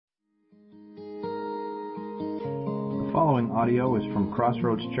following audio is from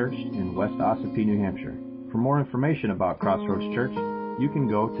CrossRoads Church in West Ossipee, New Hampshire. For more information about CrossRoads Church, you can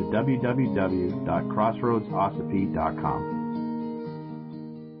go to www.crossroadsossipee.com.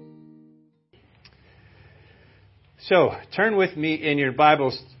 So, turn with me in your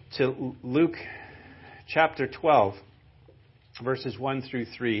Bibles to Luke chapter 12, verses 1 through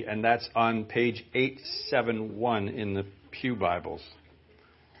 3, and that's on page 871 in the Pew Bibles.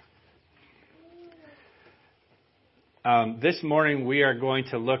 This morning we are going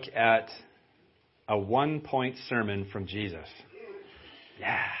to look at a one-point sermon from Jesus.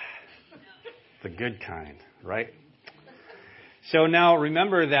 Yeah, the good kind, right? So now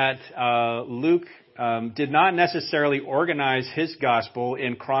remember that Luke did not necessarily organize his gospel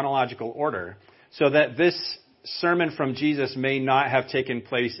in chronological order, so that this sermon from Jesus may not have taken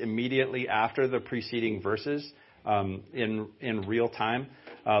place immediately after the preceding verses in real time.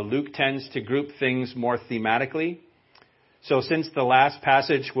 Luke tends to group things more thematically. So since the last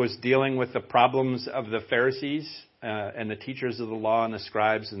passage was dealing with the problems of the Pharisees and the teachers of the law and the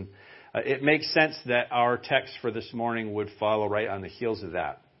scribes, and it makes sense that our text for this morning would follow right on the heels of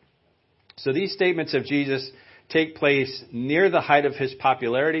that. So these statements of Jesus take place near the height of his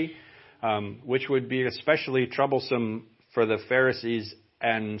popularity, which would be especially troublesome for the Pharisees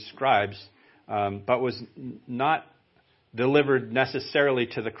and scribes, but was not delivered necessarily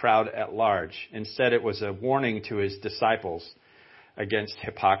to the crowd at large. Instead, it was a warning to his disciples against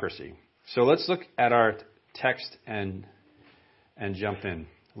hypocrisy. So let's look at our text and jump in.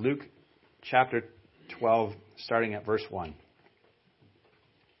 Luke chapter 12, starting at verse 1.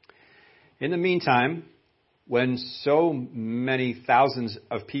 In the meantime, when so many thousands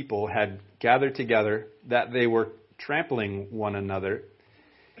of people had gathered together that they were trampling one another,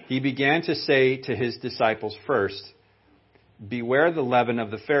 he began to say to his disciples first, "Beware the leaven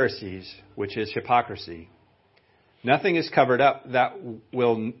of the Pharisees, which is hypocrisy. Nothing is covered up that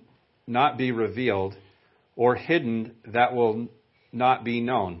will not be revealed, or hidden that will not be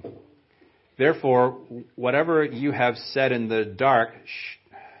known. Therefore, whatever you have said in the dark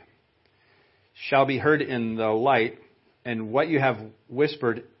shall be heard in the light, and what you have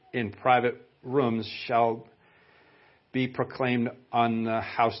whispered in private rooms shall be proclaimed on the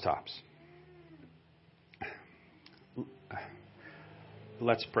housetops."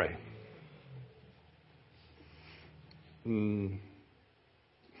 Let's pray.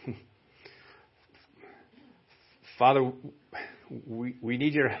 Father, we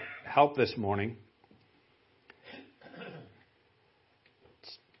need your help this morning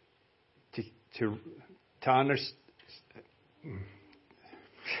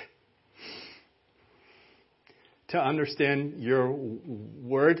to understand your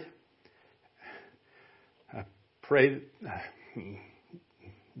word. I pray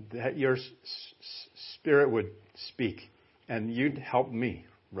that your Spirit would speak, and you'd help me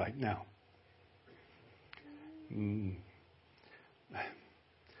right now.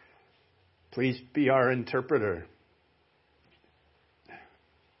 Please be our interpreter.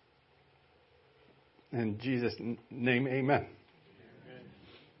 In Jesus' name, amen.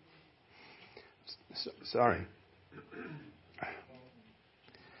 Sorry.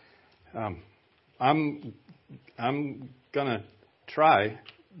 I'm gonna try.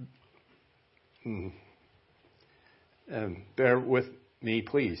 Bear with me,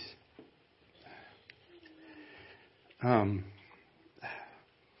 please.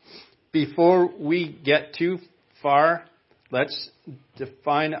 Before we get too far, let's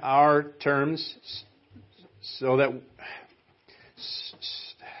define our terms so that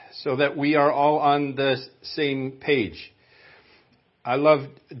we are all on the same page. I love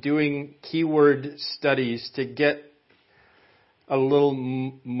doing keyword studies to get a little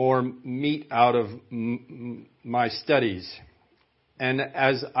more meat out of my studies. And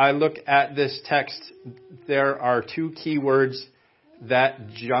as I look at this text, there are two keywords that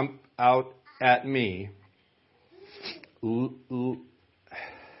jump out at me.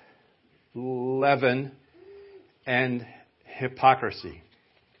 Leaven and hypocrisy.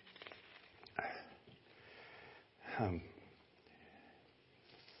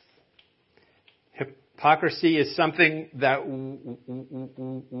 Hypocrisy is something that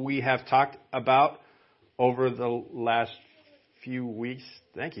we have talked about over the last few weeks.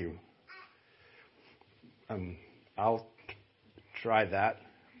 Thank you. I'll try that.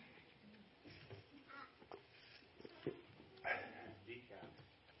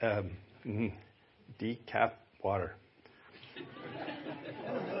 Decaf water.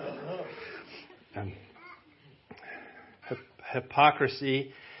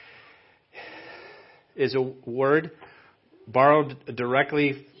 Hypocrisy is a word borrowed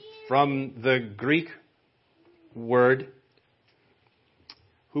directly from the Greek word,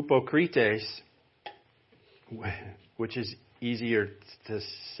 hypokrites, which is easier to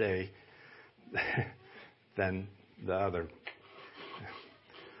say than the other.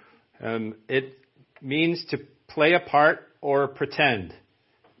 It means to play a part or pretend,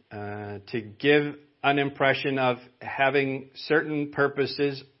 to give an impression of having certain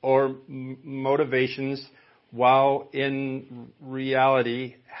purposes or motivations, while in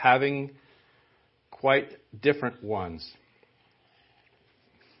reality having quite different ones.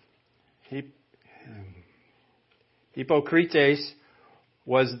 Hypocrisy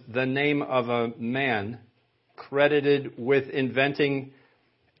was the name of a man credited with inventing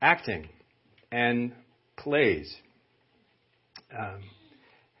acting and plays.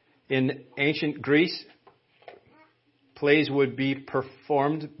 In ancient Greece, plays would be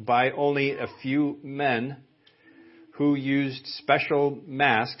performed by only a few men who used special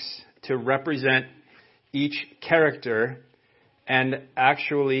masks to represent each character and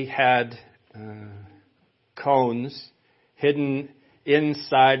actually had cones hidden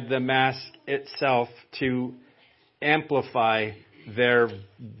inside the mask itself to amplify their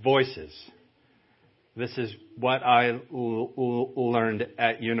voices. This is what I learned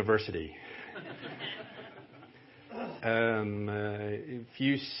at university. If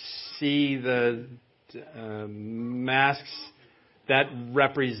you see the masks that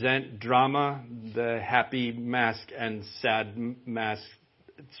represent drama, the happy mask and sad mask,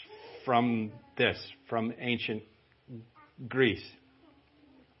 it's from ancient Greece.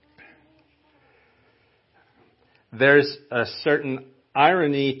 There's a certain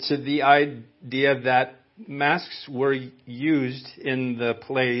irony to the idea that masks were used in the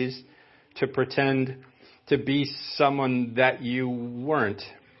plays to pretend to be someone that you weren't.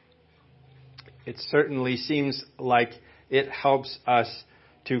 It certainly seems like it helps us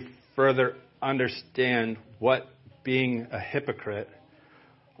to further understand what being a hypocrite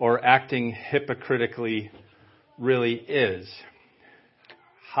or acting hypocritically really is.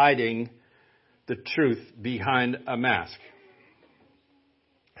 Hiding the truth behind a mask.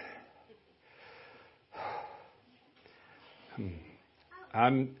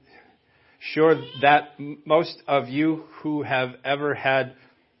 I'm sure that most of you who have ever had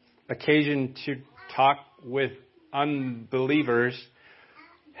occasion to talk with unbelievers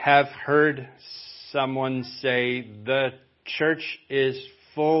have heard someone say, the church is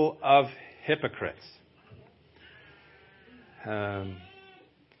full of hypocrites.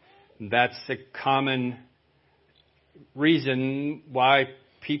 That's a common reason why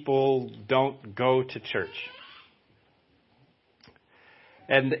people don't go to church.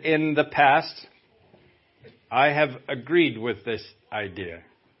 And in the past, I have agreed with this idea.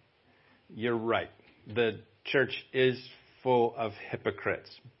 You're right. The church is full of hypocrites.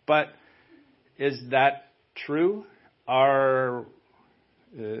 But is that true?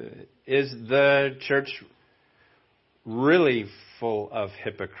 Is the church really full of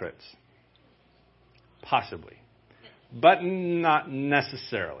hypocrites? Possibly. But not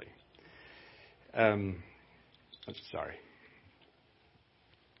necessarily. I'm sorry.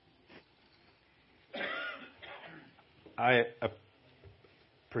 I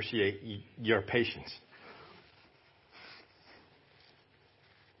appreciate your patience.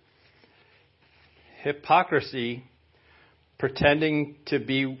 Hypocrisy, pretending to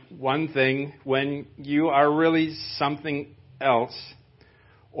be one thing when you are really something else,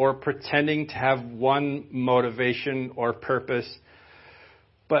 or pretending to have one motivation or purpose,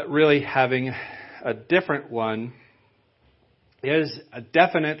 but really having a different one, is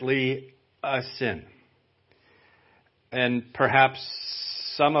definitely a sin. And perhaps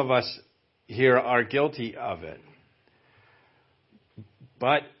some of us here are guilty of it.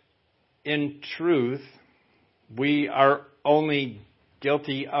 But in truth, we are only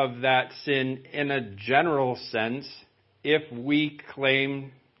guilty of that sin in a general sense if we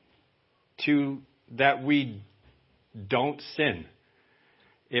claim that we don't sin.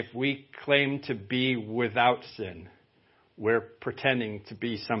 If we claim to be without sin, we're pretending to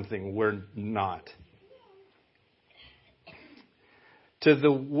be something we're not. To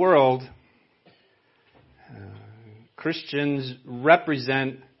the world, Christians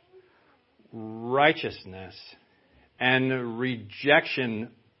represent righteousness and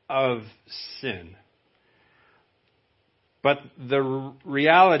rejection of sin. But the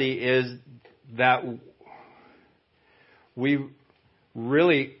reality is that we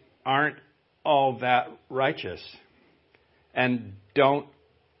really aren't all that righteous and don't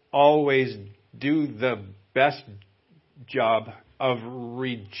always do the best job of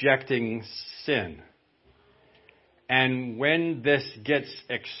rejecting sin. And when this gets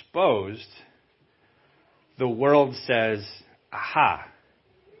exposed, the world says, aha,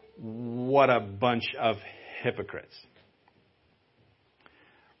 what a bunch of hypocrites.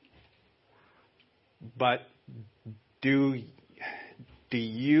 But do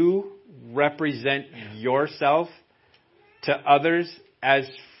you represent yourself to others as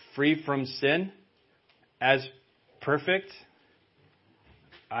free from sin, as perfect?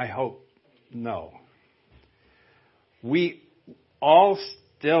 I hope no. We all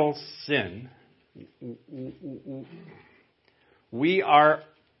still sin. We are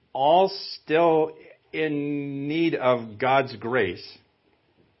all still in need of God's grace.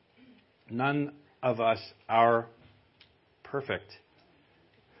 None of us are perfect.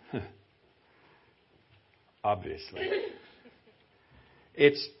 Obviously.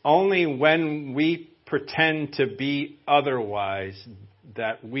 It's only when we pretend to be otherwise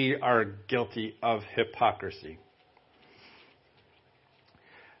that we are guilty of hypocrisy.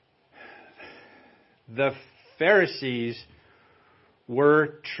 The Pharisees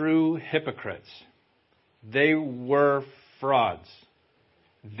were true hypocrites. They were frauds.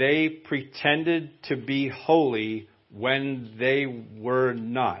 They pretended to be holy when they were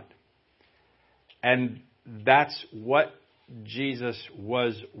not. And that's what Jesus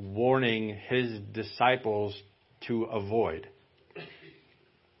was warning his disciples to avoid.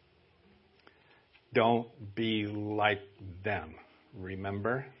 Don't be like them,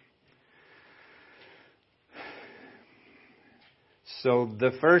 remember? So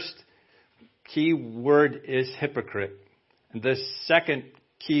the first key word is hypocrite. The second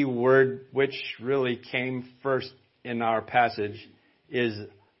key word, which really came first in our passage, is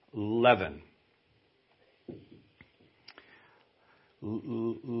leaven.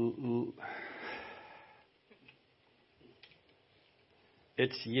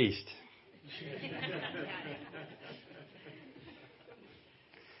 It's yeast.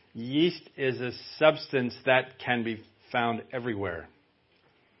 Yeast is a substance that can be found everywhere.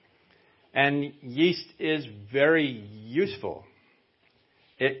 And yeast is very useful.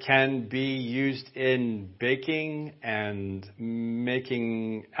 It can be used in baking and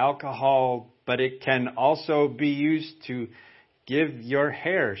making alcohol, but it can also be used to give your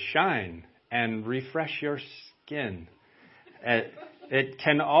hair shine and refresh your skin. It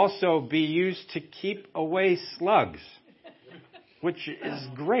can also be used to keep away slugs, which is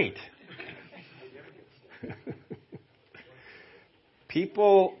great.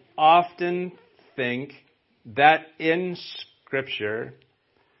 People often think that in Scripture,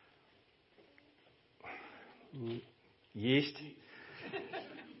 yeast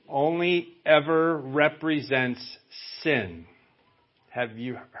only ever represents sin. Have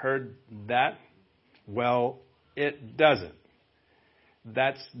you heard that? Well, it doesn't.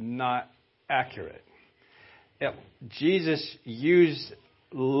 That's not accurate. Jesus used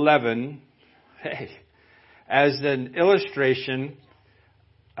leaven as an illustration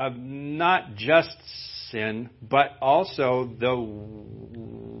of not just sin, but also the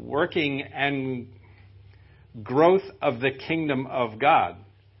working and growth of the kingdom of God,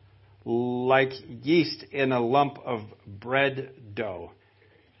 like yeast in a lump of bread dough.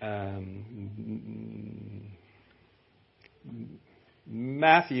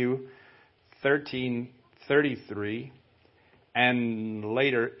 Matthew 13:33, and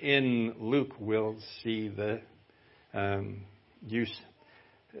later in Luke we'll see the use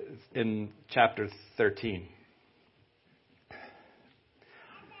in chapter 13.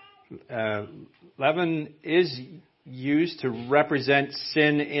 Leaven is used to represent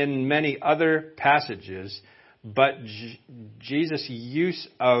sin in many other passages, but Jesus' use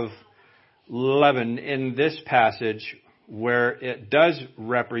of leaven in this passage, where it does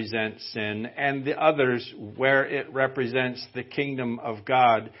represent sin, and the others where it represents the kingdom of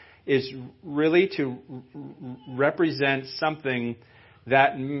God, is really to represent something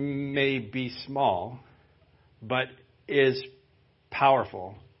that may be small, but is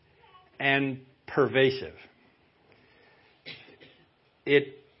powerful and pervasive.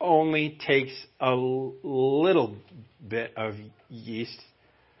 It only takes a little bit of yeast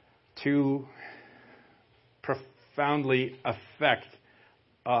to profoundly affect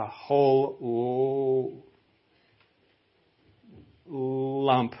a whole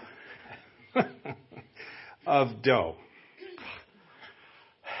lump of dough.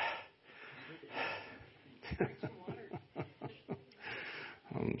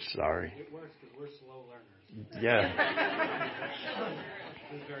 I'm sorry. It works because we're slow learners. Yeah.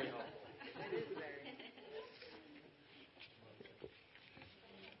 This is very helpful.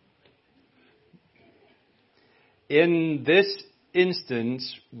 In this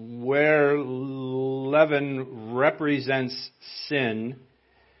instance, where leaven represents sin,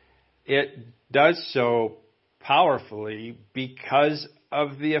 it does so powerfully because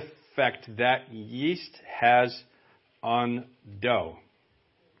of the effect that yeast has on dough.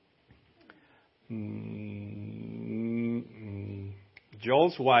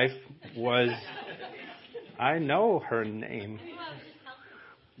 Joel's wife was, I know her name.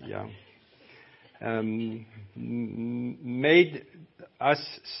 Yeah. Made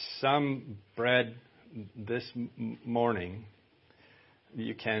us some bread this morning.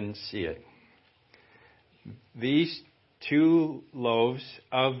 You can see it. These 2 loaves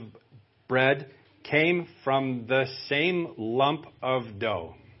of bread came from the same lump of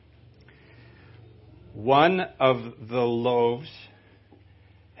dough. One of the loaves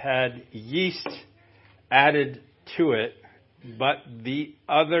had yeast added to it, but the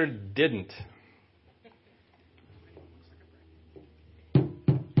other didn't.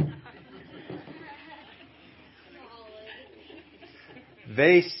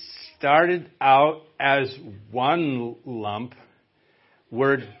 They started out as one lump,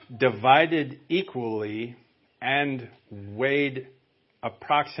 were divided equally, and weighed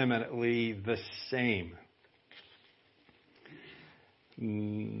approximately the same.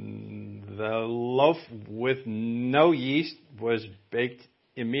 The loaf with no yeast was baked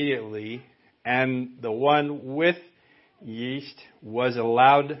immediately, and the one with yeast was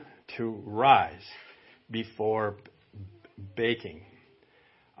allowed to rise before baking.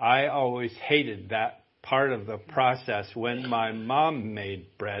 I always hated that part of the process. When my mom made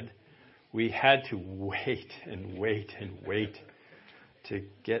bread, we had to wait and wait and wait to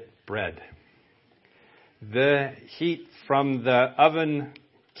get bread. The heat from the oven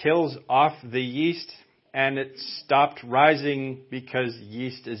kills off the yeast, and it stopped rising because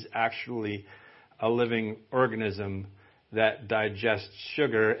yeast is actually a living organism that digests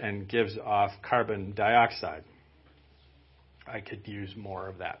sugar and gives off carbon dioxide. I could use more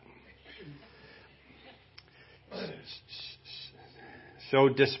of that. So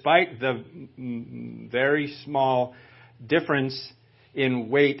despite the very small difference in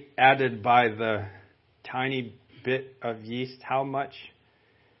weight added by the tiny bit of yeast, how much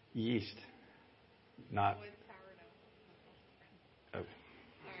yeast? Not. Oh.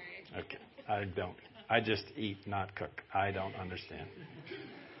 Okay. I don't. I just eat, not cook. I don't understand.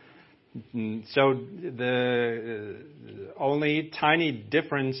 So the only tiny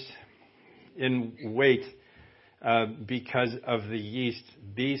difference in weight because of the yeast,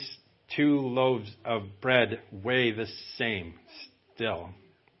 these 2 loaves of bread weigh the same still.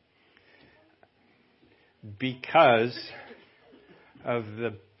 Because of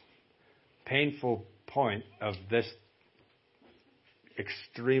the painful point of this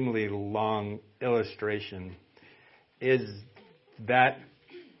extremely long illustration is that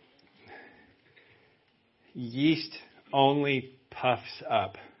yeast only puffs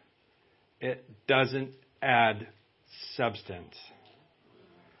up. It doesn't add substance.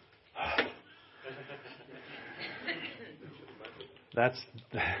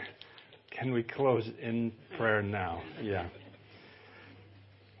 Can we close in prayer now? Yeah.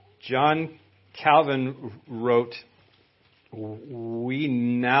 John Calvin wrote, "We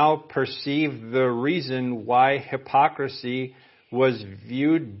now perceive the reason why hypocrisy was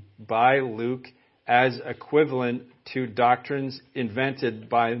viewed by Luke as equivalent to doctrines invented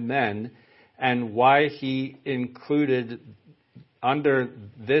by men, and why he included under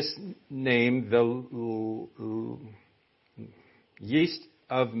this name the yeast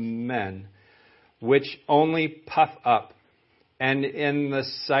of men, which only puff up, and in the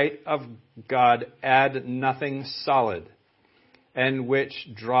sight of God add nothing solid, and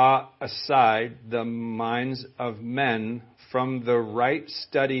which draw aside the minds of men from the right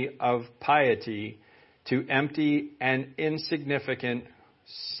study of piety to empty and insignificant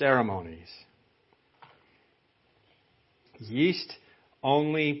ceremonies." Yeast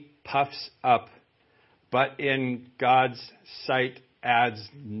only puffs up, but in God's sight adds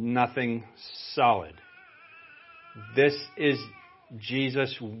nothing solid. This is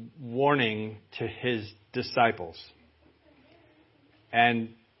Jesus' warning to his disciples.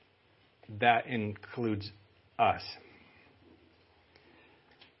 And that includes us.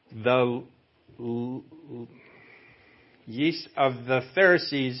 The yeast of the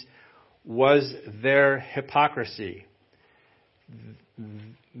Pharisees was their hypocrisy.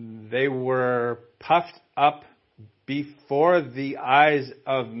 They were puffed up before the eyes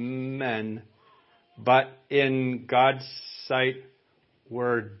of men, but in God's sight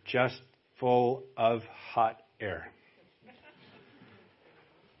were just full of hot air.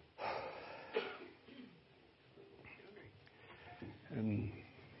 And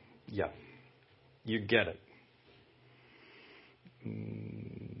yeah, you get it.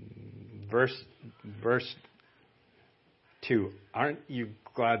 Verse 2. Aren't you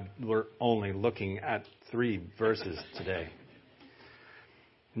glad we're only looking at 3 verses today?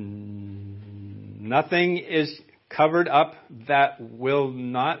 Nothing is covered up that will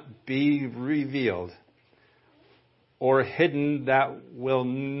not be revealed, or hidden that will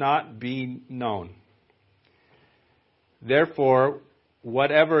not be known. Therefore,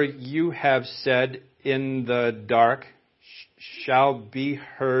 whatever you have said in the dark shall be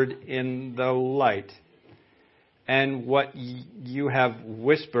heard in the light, and what you have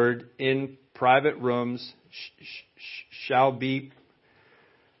whispered in private rooms shall be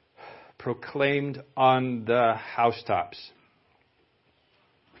proclaimed on the housetops.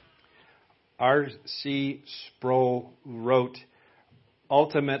 R.C. Sproul wrote,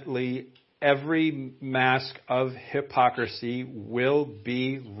 ultimately, every mask of hypocrisy will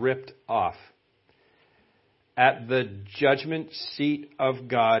be ripped off. At the judgment seat of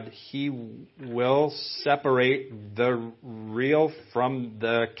God, He will separate the real from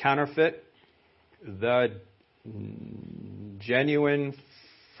the counterfeit, the genuine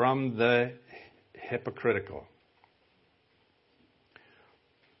from the hypocritical.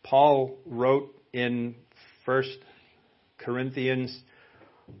 Paul wrote in 1 Corinthians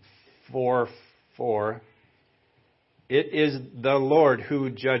 4:4, "It is the Lord who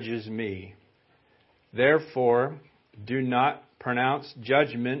judges me. Therefore, do not pronounce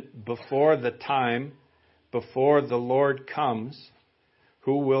judgment before the time, before the Lord comes,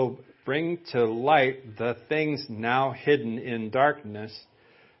 who will bring to light the things now hidden in darkness,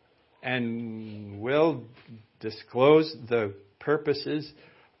 and will disclose the purposes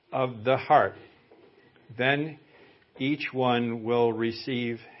of the heart. Then each one will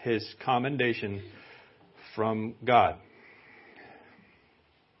receive his commendation from God."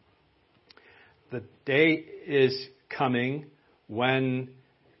 The day is coming when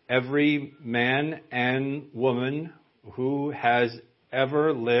every man and woman who has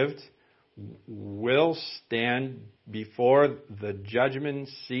ever lived will stand before the judgment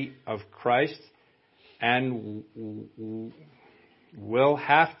seat of Christ and will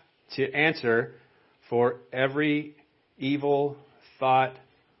have to answer for every evil thought,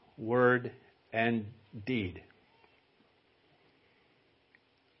 word, and deed.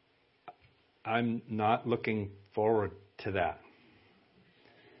 I'm not looking forward to that.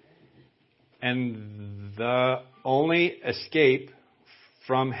 And the only escape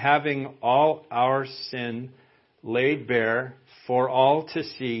from having all our sin laid bare for all to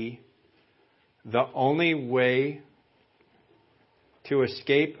see, the only way to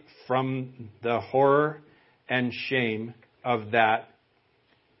escape from the horror and shame of that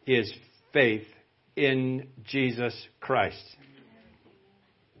is faith in Jesus Christ.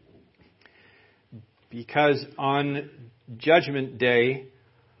 Because on Judgment Day,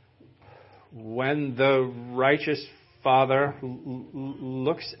 when the righteous Father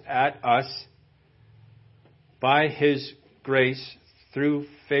looks at us by His grace through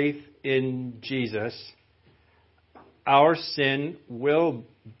faith in Jesus, our sin will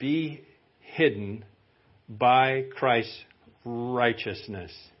be hidden by Christ's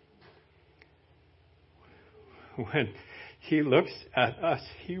righteousness. When He looks at us,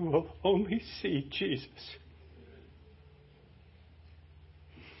 He will only see Jesus.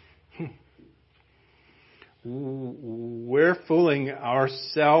 We're fooling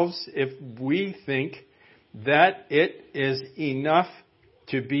ourselves if we think that it is enough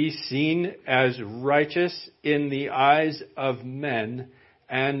to be seen as righteous in the eyes of men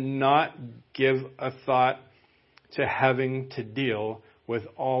and not give a thought to having to deal with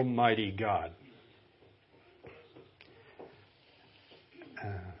Almighty God.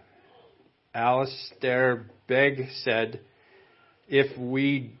 Alistair Begg said, "If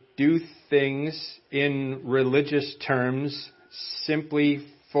we do things in religious terms simply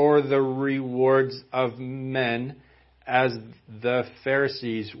for the rewards of men, as the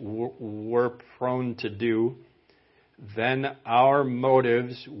Pharisees were prone to do, then our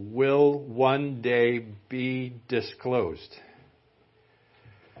motives will one day be disclosed.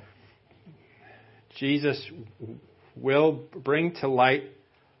 Jesus will bring to light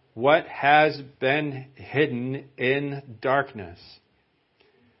what has been hidden in darkness.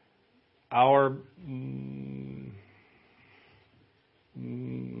 Our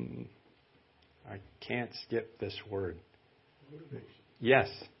I can't skip this word. Motivation. Yes,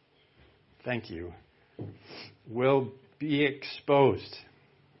 thank you. Will be exposed.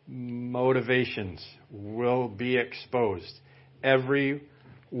 Motivations will be exposed. Every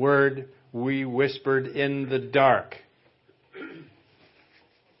word we whispered in the dark.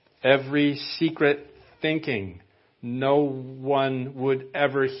 Every secret thinking no one would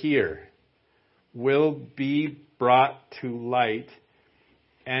ever hear will be brought to light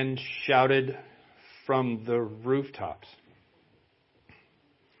and shouted from the rooftops.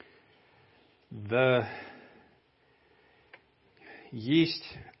 The yeast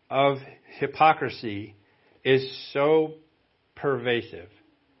of hypocrisy is so pervasive,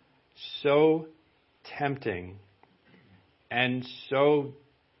 so tempting, and so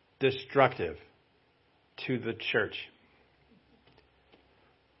destructive to the church.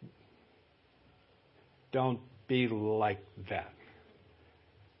 Don't be like that.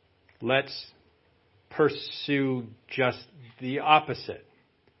 Let's pursue just the opposite.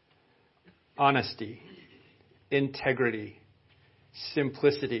 Honesty, integrity,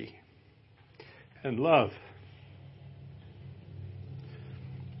 simplicity, and love.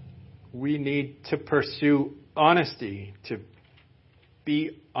 We need to pursue honesty, to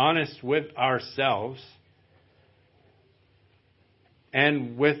be honest with ourselves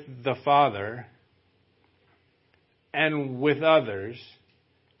and with the Father and with others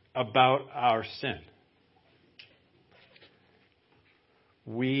about our sin.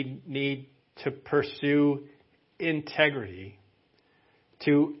 We need to pursue integrity,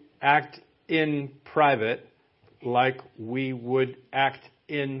 to act in private like we would act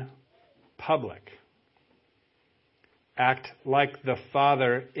in public. Act like the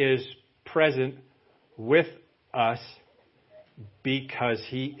Father is present with us because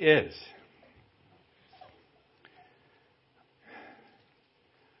He is.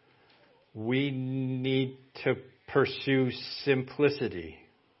 We need to pursue simplicity,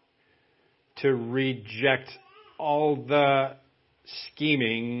 to reject all the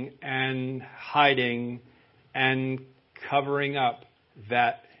scheming and hiding and covering up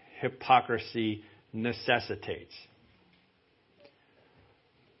that hypocrisy necessitates.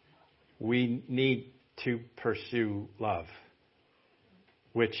 We need to pursue love,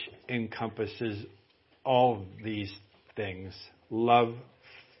 which encompasses all these things. Love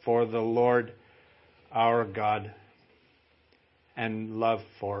for the Lord our God and love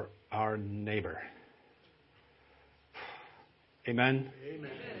for our neighbor. Amen?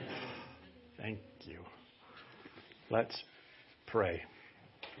 Amen. Thank you. Let's pray.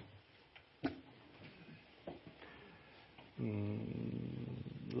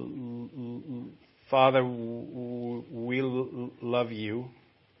 Father, we love you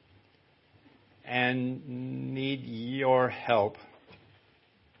and need your help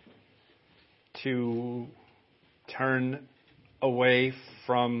to turn away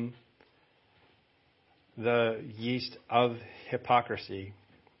from the yeast of hypocrisy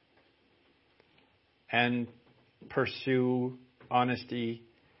and pursue honesty,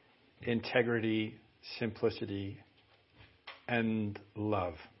 integrity, simplicity, and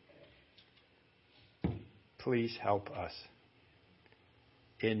love. Please help us.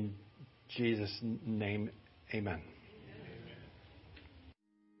 In Jesus' name, amen.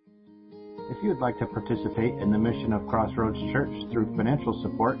 If you would like to participate in the mission of CrossRoads Church through financial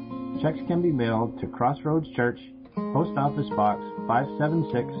support, checks can be mailed to CrossRoads Church, Post Office Box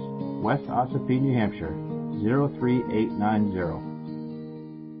 576, West Ossipee, New Hampshire, 03890.